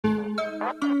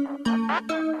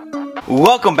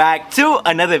Welcome back to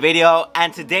another video,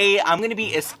 and today I'm going to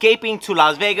be escaping to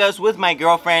Las Vegas with my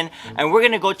girlfriend, and we're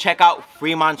going to go check out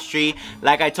Fremont Street.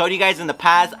 Like I told you guys in the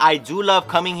past, I do love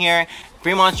coming here.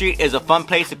 Fremont Street is a fun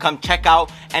place to come check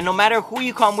out, and no matter who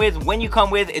you come with, when you come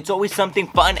with, it's always something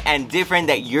fun and different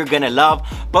that you're gonna love.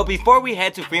 But before we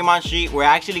head to Fremont Street, we're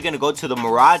actually gonna go to the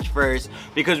Mirage first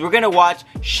because we're gonna watch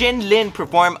Shin Lin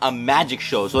perform a magic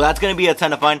show. So that's gonna be a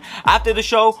ton of fun. After the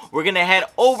show, we're gonna head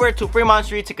over to Fremont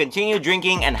Street to continue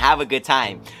drinking and have a good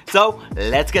time. So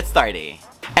let's get started.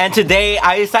 And today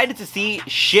I decided to see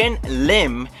Shin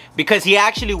Lim because he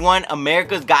actually won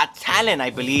America's Got Talent, I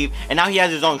believe, and now he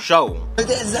has his own show.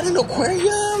 Is that an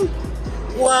aquarium?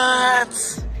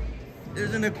 What?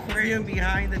 There's an aquarium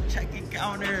behind the checking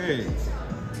counters.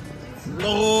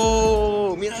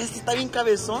 No, mira, este está bien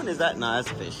cabezón. Is that? No,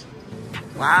 that's a fish.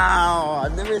 Wow,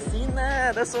 I've never seen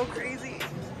that. That's so crazy.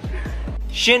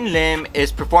 Shin Lim is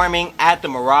performing at the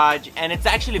Mirage, and it's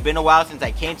actually been a while since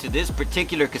I came to this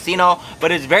particular casino,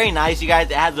 but it's very nice, you guys.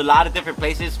 It has a lot of different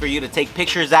places for you to take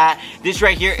pictures at. This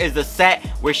right here is the set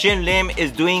where Shin Lim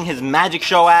is doing his magic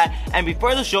show at, and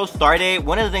before the show started,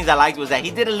 one of the things I liked was that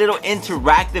he did a little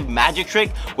interactive magic trick,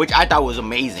 which I thought was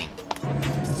amazing.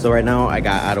 So right now I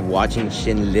got out of watching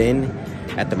Shin Lin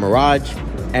at the Mirage,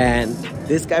 and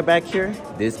this guy back here,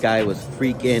 this guy was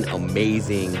freaking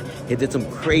amazing. He did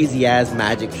some crazy ass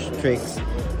magic tricks.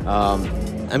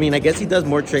 I mean, I guess he does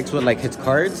more tricks with like his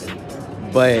cards,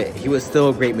 but he was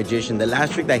still a great magician. The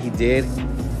last trick that he did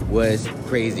was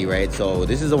crazy, right? So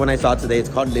this is the one I saw today. It's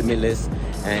called Limitless,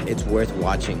 and it's worth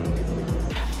watching.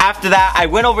 After that, I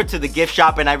went over to the gift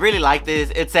shop, and I really liked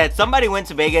this. It said somebody went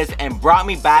to Vegas and brought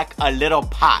me back a little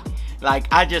pot. Like,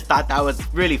 I just thought that was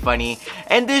really funny.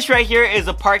 And this right here is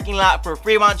a parking lot for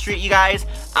Fremont Street, you guys.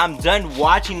 I'm done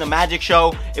watching the magic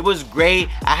show. It was great.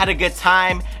 I had a good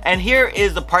time. And here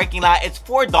is the parking lot. It's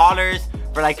 $4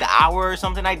 for like the hour or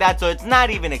something like that, so it's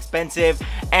not even expensive.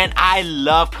 And I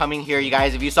love coming here, you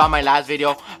guys. If you saw my last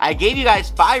video, I gave you guys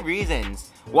 5 reasons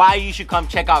why you should come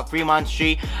check out Fremont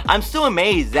Street. I'm still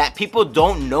amazed that people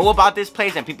don't know about this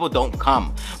place and people don't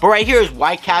come. But right here is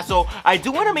White Castle. I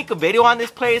do want to make a video on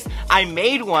this place. I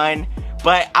made one,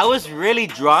 but I was really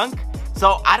drunk,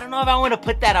 so I don't know if I want to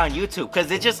put that on YouTube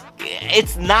because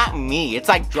it's not me. It's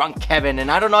like drunk Kevin, and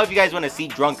I don't know if you guys want to see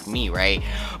drunk me, right?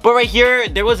 But right here,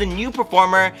 there was a new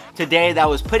performer today that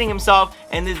was putting himself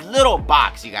in this little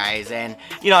box, you guys. And,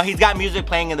 you know, he's got music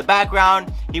playing in the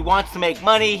background. He wants to make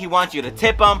money. He wants you to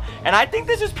tip him. And I think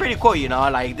this is pretty cool, you know?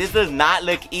 Like, this does not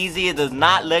look easy. It does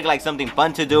not look like something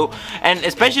fun to do. And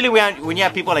especially when you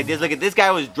have people like this. Look at this guy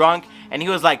was drunk, and he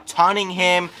was like taunting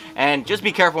him. And just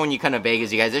be careful when you come to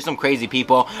Vegas, you guys. There's some crazy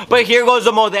people. But here goes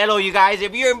the Modelo, you guys.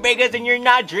 If you're in Vegas and you're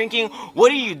not drinking,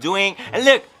 what are you doing? And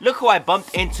look who I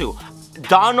bumped into.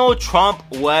 Donald Trump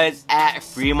was at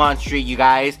Fremont Street, you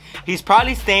guys. He's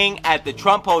probably staying at the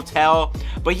Trump Hotel,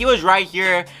 but he was right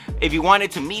here if you wanted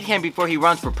to meet him before he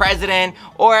runs for president,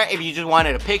 or if you just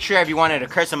wanted a picture, if you wanted to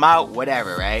curse him out,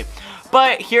 whatever, right?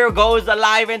 But here goes the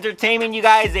live entertainment, you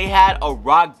guys. They had a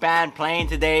rock band playing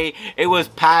today. It was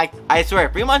packed. I swear,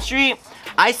 Fremont Street,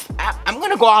 I'm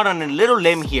gonna go out on a little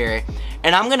limb here,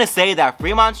 and I'm gonna say that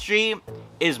Fremont Street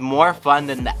is more fun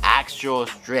than the actual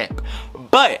strip.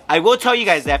 But I will tell you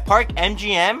guys that Park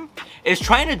MGM is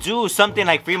trying to do something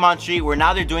like Fremont Street, where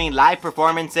now they're doing live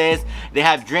performances, they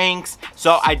have drinks,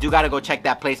 so I do gotta go check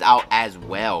that place out as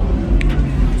well.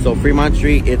 So Fremont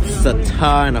Street, it's a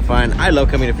ton of fun. I love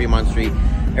coming to Fremont Street.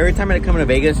 Every time I come to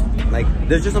Vegas, like,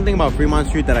 there's just something about Fremont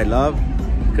Street that I love,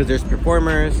 because there's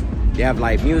performers, they have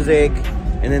live music,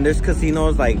 and then there's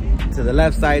casinos like to the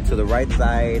left side, to the right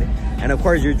side, and of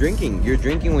course you're drinking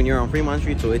when you're on Fremont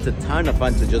Street. So it's a ton of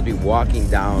fun to just be walking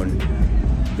down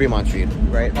Fremont Street,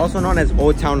 right? Also known as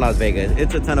Old Town Las Vegas.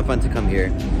 It's a ton of fun to come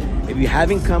here. If you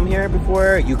haven't come here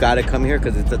before, you gotta come here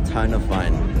because it's a ton of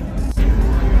fun.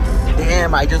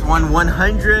 Damn, I just won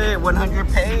 100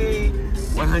 pay,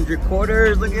 100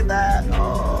 quarters. Look at that.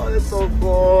 Oh, that's so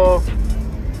cool.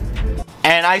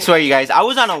 And I swear, you guys, I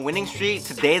was on a winning streak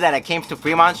today that I came to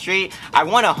Fremont Street. I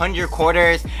won 100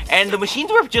 quarters, and the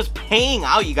machines were just paying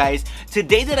out, you guys.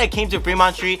 Today that I came to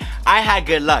Fremont Street, I had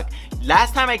good luck.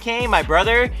 Last time I came, my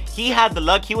brother, he had the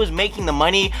luck, he was making the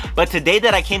money. But today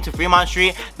that I came to Fremont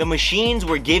Street, the machines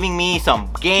were giving me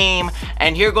some game.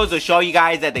 And here goes to show you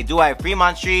guys that they do at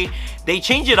Fremont Street. They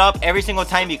change it up every single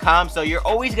time you come, so you're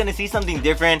always gonna see something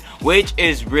different, which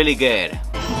is really good.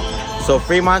 So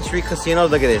Fremont Street casinos,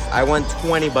 look at this. I won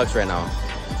 20 bucks right now.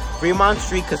 Fremont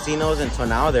Street casinos until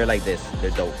now, they're like this.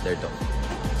 They're dope, they're dope.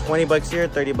 20 bucks here,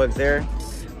 30 bucks there.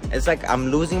 it's like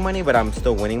I'm losing money, but I'm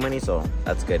still winning money, so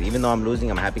that's good. Even though I'm losing,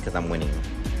 I'm happy because I'm winning.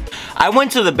 I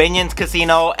went to the Binions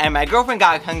Casino and my girlfriend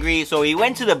got hungry, so we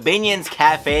went to the Binions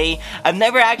Cafe. I've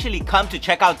never actually come to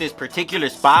check out this particular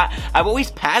spot. I've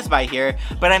always passed by here,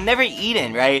 but I've never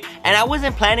eaten, right? And I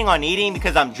wasn't planning on eating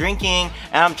because I'm drinking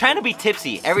and I'm trying to be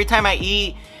tipsy. Every time I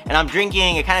eat and I'm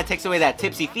drinking, it kind of takes away that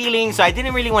tipsy feeling, so I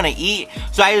didn't really want to eat.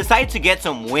 So I decided to get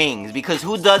some wings, because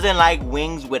who doesn't like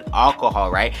wings with alcohol,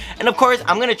 right? And of course,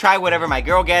 I'm gonna try whatever my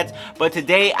girl gets, but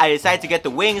today I decided to get the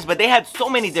wings, but they had so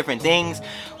many different things.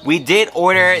 We did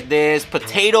order this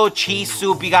potato cheese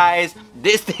soup, you guys.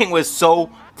 This thing was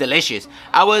so delicious.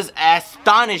 I was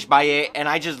astonished by it and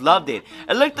I just loved it.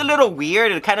 It looked a little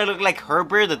weird. It kind of looked like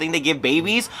Herbert, the thing they give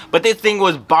babies, but this thing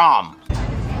was bomb.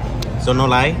 So no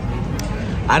lie,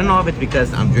 I don't know if it's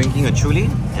because I'm drinking a Truly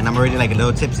and I'm already like a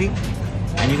little tipsy.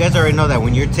 And you guys already know that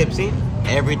when you're tipsy,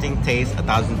 everything tastes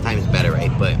 1,000 times better,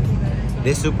 right? But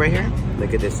this soup right here,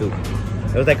 look at this soup.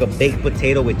 It was like a baked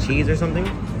potato with cheese or something.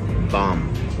 Bomb.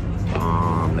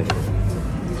 Bomb. Look at this.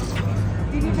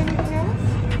 Did you get anything else?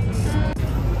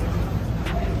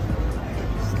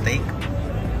 Steak,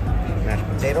 mashed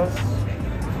potatoes,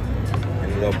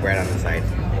 and a little bread on the side.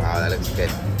 Wow, that looks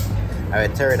good.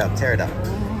 Alright, tear it up, tear it up.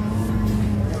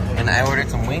 And I ordered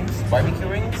some wings, barbecue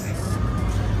wings,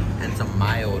 and some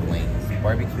mild wings,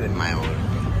 barbecue and mild.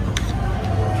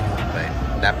 But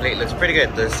that plate looks pretty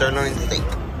good. The sirloin steak.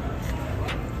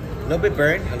 A little bit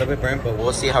burnt, but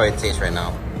we'll see how it tastes right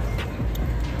now.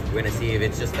 We're gonna see if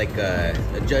it's just like a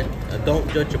don't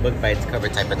judge a book by its cover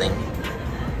type of thing.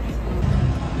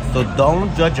 So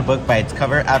don't judge a book by its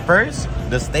cover. At first,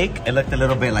 the steak, it looked a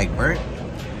little bit like burnt.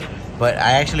 But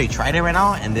I actually tried it right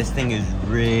now, and this thing is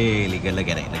really good. Look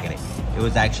at it, look at it. It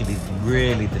was actually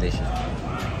really delicious.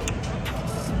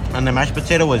 And the mashed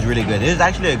potato was really good. This is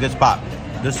actually a good spot.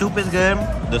 The soup is good,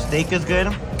 the steak is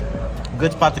good.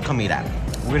 Good spot to come eat at.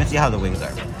 We're gonna see how the wings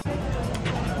are.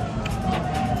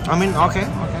 I mean, okay.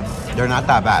 They're not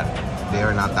that bad. They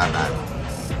are not that bad.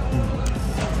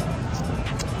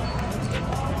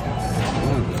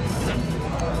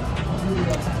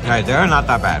 Alright, they are not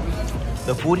that bad.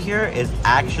 The food here is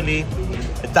actually,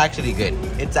 it's actually good.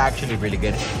 It's actually really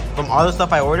good. From all the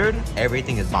stuff I ordered,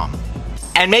 everything is bomb.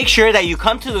 And make sure that you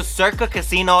come to the Circa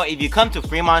Casino if you come to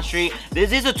Fremont Street.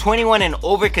 This is a 21 and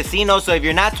over casino, so if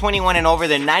you're not 21 and over,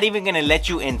 they're not even gonna let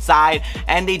you inside,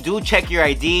 and they do check your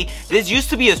ID. This used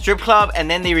to be a strip club, and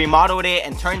then they remodeled it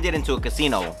and turned it into a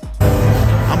casino.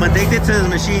 I'm addicted to this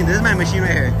machine. This is my machine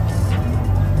right here.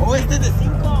 Oh, it's the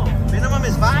 5. Minimum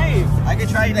is 5. I could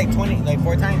try like 4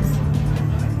 times.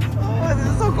 Oh, this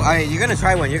is so cool. Alright, you're gonna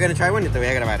try one. You're gonna try one. Te voy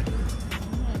a grabar.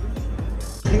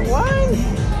 You won!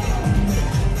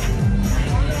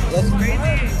 That's crazy.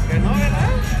 Ganó,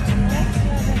 ¿verdad?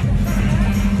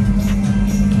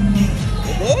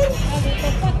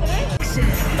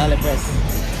 Dale, pues.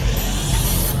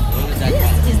 What is that?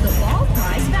 This is the ball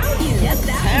prize value. Get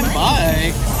that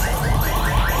 $10.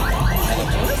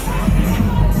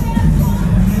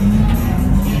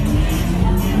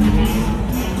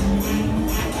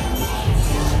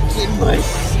 ¡Qué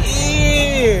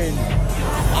machine!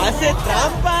 ¡Hace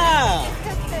trampa!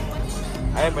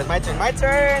 Alright, pues my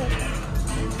turn.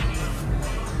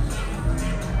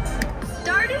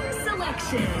 starting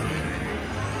selection.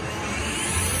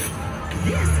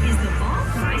 This is the ball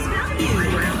prize value.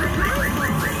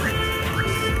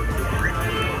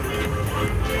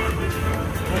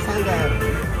 What's on that?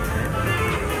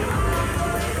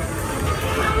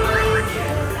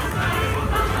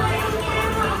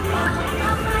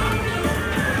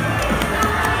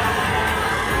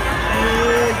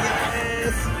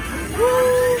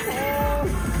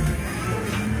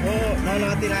 No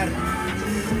va a tirar.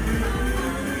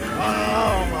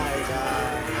 Oh my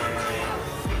god.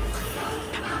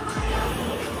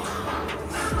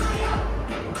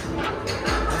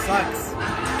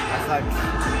 That sucks.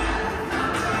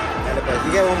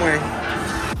 You get one more.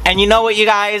 And you know what, you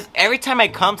guys? Every time I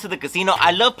come to the casino,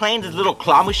 I love playing this little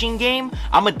claw machine game.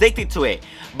 I'm addicted to it.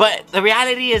 But the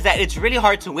reality is that it's really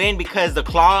hard to win because the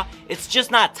claw, it's just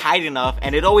not tight enough,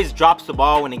 and it always drops the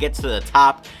ball when it gets to the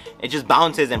top. It just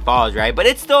bounces and falls, right? But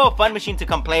it's still a fun machine to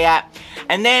come play at.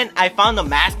 And then I found the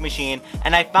mask machine,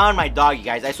 and I found my dog, you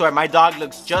guys. I swear, my dog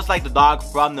looks just like the dog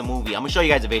from the movie. I'm gonna show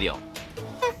you guys a video.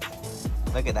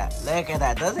 Look at that. Look at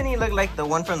that. Doesn't he look like the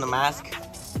one from the mask?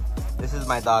 This is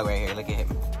my dog right here. Look at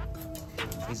him.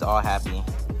 He's all happy.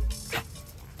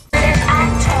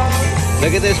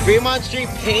 Look at this Fremont Street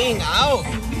paying out.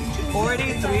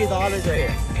 $43 right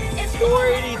here.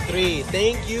 $43.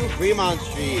 Thank you, Fremont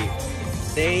Street.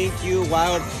 Thank you,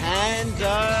 Wild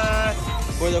Panda,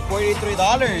 for the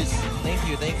 $43. Thank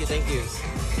you, thank you, thank you.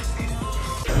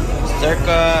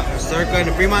 Circa in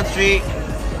the Fremont Street.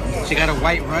 She got a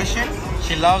white Russian.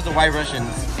 She loves the white Russians.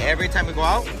 Every time we go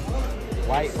out,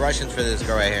 white Russians for this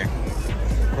girl right here.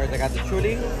 Of course, I got the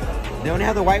truly. They only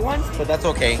have the white ones, but that's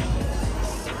okay.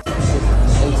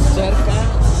 Circa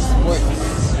Sports.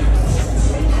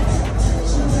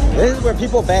 This is where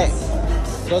people bet.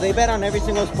 So they bet on every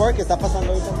single sport que está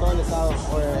pasando ahorita en todo el estado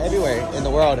or everywhere in the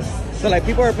world. So like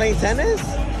people are playing tennis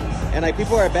and like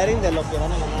people are betting de lo que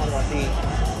van a ganar algo así.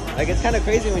 Like it's kind of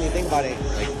crazy when you think about it.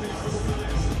 Like,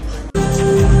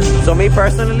 so me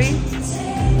personally,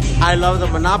 I love the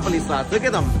Monopoly slots. Look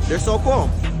at them. They're so cool.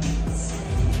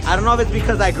 I don't know if it's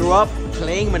because I grew up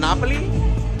playing Monopoly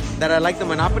that I like the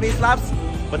Monopoly slots,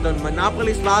 but the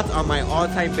Monopoly slots are my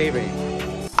all-time favorite.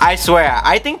 I swear,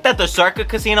 I think that the Circa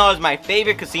Casino is my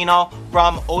favorite casino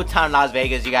from Old Town Las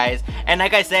Vegas, you guys. And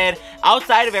like I said,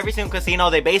 outside of every single casino,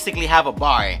 they basically have a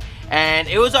bar. And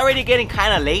it was already getting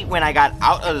kind of late when I got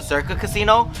out of the Circa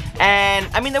Casino. And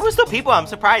I mean, there were still people. I'm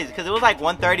surprised because it was like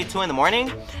 1:32 in the morning.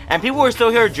 And people were still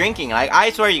here drinking. Like,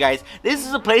 I swear you guys, this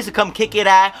is a place to come kick it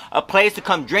at. A place to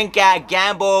come drink at,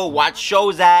 gamble, watch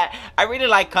shows at. I really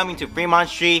like coming to Fremont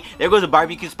Street. There goes a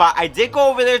barbecue spot. I did go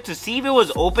over there to see if it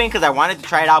was open because I wanted to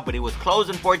try it out. But it was closed,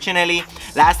 unfortunately.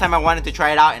 Last time I wanted to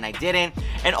try it out and I didn't.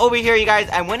 And over here, you guys,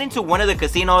 I went into one of the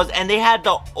casinos and they had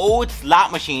the old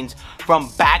slot machines from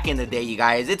back in the day, you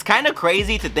guys. It's kind of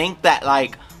crazy to think that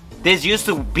like this used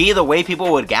to be the way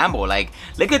people would gamble. Like,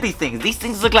 look at these things. These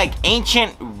things look like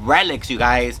ancient relics, you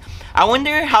guys. I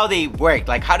wonder how they work.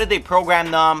 Like, how did they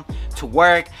program them to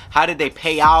work? How did they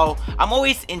pay out? I'm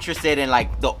always interested in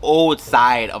like the old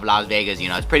side of Las Vegas, you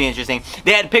know. It's pretty interesting.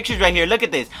 They had pictures right here. Look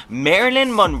at this.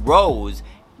 Marilyn Monroe's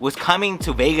was coming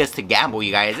to Vegas to gamble,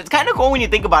 you guys. It's kind of cool when you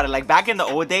think about it. Like, back in the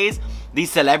old days,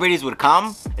 these celebrities would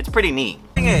come. It's pretty neat.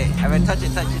 A ver, touch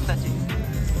it, touch it, touch it.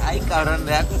 Ay, cabrón, me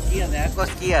da cosquillas, me da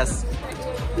cosquillas.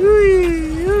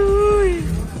 Uy, uy.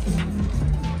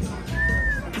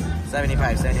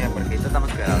 75, porque esto estamos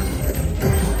cuidados.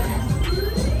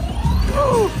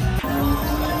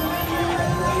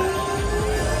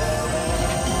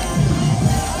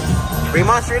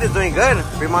 Fremont Street is doing good.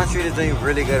 Fremont Street is doing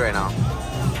really good right now.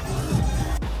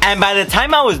 And by the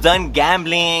time I was done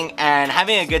gambling and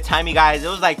having a good time, you guys, it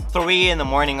was like 3 in the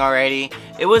morning already.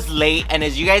 It was late, and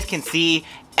as you guys can see,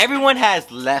 everyone has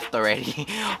left already.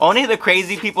 Only the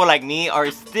crazy people like me are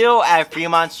still at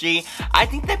Fremont Street. I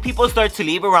think that people start to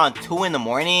leave around 2 in the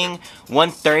morning,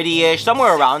 1:30ish,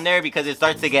 somewhere around there because it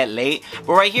starts to get late.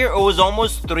 But right here, it was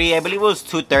almost 3. I believe it was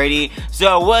 2:30.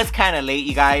 So it was kind of late,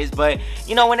 you guys. But,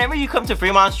 you know, whenever you come to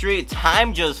Fremont Street,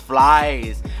 time just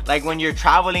flies. Like when you're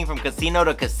traveling from casino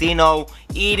to casino,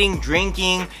 eating,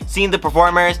 drinking, seeing the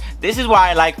performers. This is why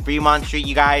I like Fremont Street,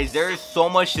 you guys. There's so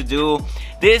much to do.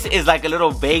 This is like a little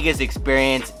Vegas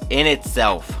experience in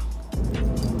itself.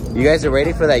 You guys are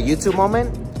ready for that YouTube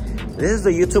moment? This is the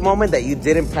YouTube moment that you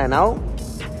didn't plan out.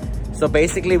 So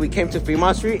basically, we came to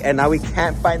Fremont Street and now we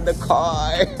can't find the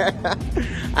car.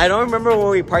 I don't remember where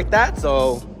we parked at,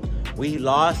 so we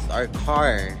lost our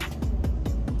car.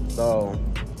 So,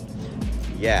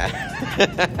 yeah.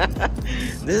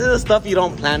 This is the stuff you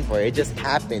don't plan for. It just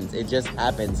happens. It just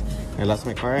happens. I lost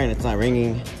my car and it's not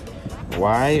ringing.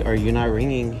 Why are you not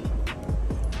ringing?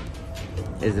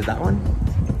 Is it that one?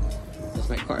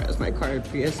 That's my car,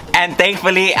 Prius. And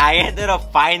thankfully, I ended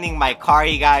up finding my car,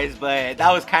 you guys, but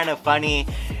that was kind of funny.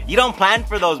 You don't plan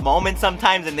for those moments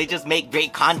sometimes and they just make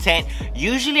great content.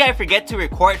 Usually I forget to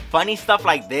record funny stuff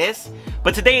like this,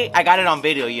 but today I got it on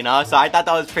video, you know, so I thought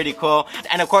that was pretty cool.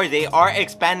 And of course, they are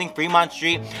expanding Fremont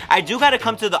Street. I do gotta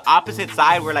come to the opposite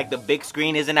side where like the big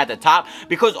screen isn't at the top,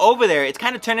 because over there it's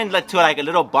kind of turned into like a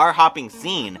little bar hopping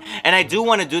scene, and I do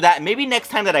want to do that. Maybe next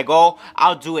time that I go,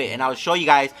 I'll do it and I'll show you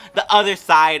guys the other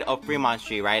side of Fremont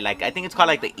Street, right? Like, I think it's called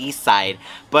like the east side,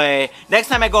 but next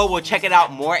time I go, we'll check it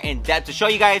out more in depth to show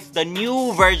you guys the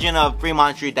new version of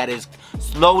Fremont Street that is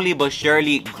slowly but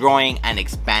surely growing and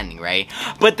expanding, right?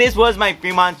 But this was my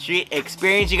Fremont Street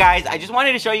experience, you guys. I just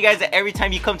wanted to show you guys that every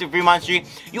time you come to Fremont Street,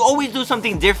 you always do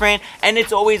something different and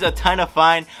it's always a ton of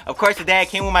fun. Of course, today I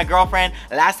came with my girlfriend.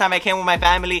 Last time I came with my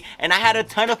family, and I had a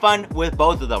ton of fun with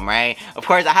both of them, right? Of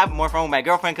course, I have more fun with my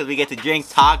girlfriend because we get to drink,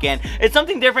 talk, and it's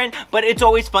something different, but it's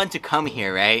always fun to come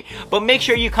here, right? But make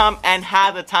sure you come and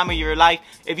have the time of your life.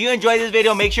 If you enjoyed this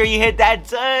video, make sure you hit that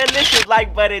delicious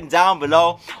like button down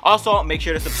below. Also, make make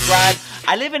sure to subscribe.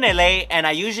 I live in LA and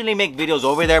I usually make videos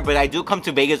over there, but I do come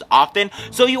to Vegas often,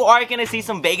 so you are gonna see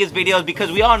some Vegas videos,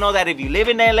 because we all know that if you live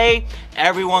in LA,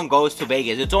 everyone goes to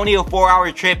Vegas. It's only a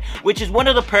 4-hour trip, which is one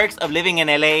of the perks of living in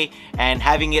LA and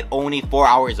having it only 4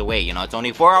 hours away. You know, it's only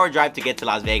a 4-hour drive to get to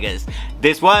Las Vegas.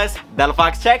 This was Della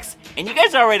Fox Checks, and you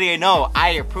guys already know I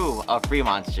approve of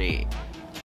Fremont Street.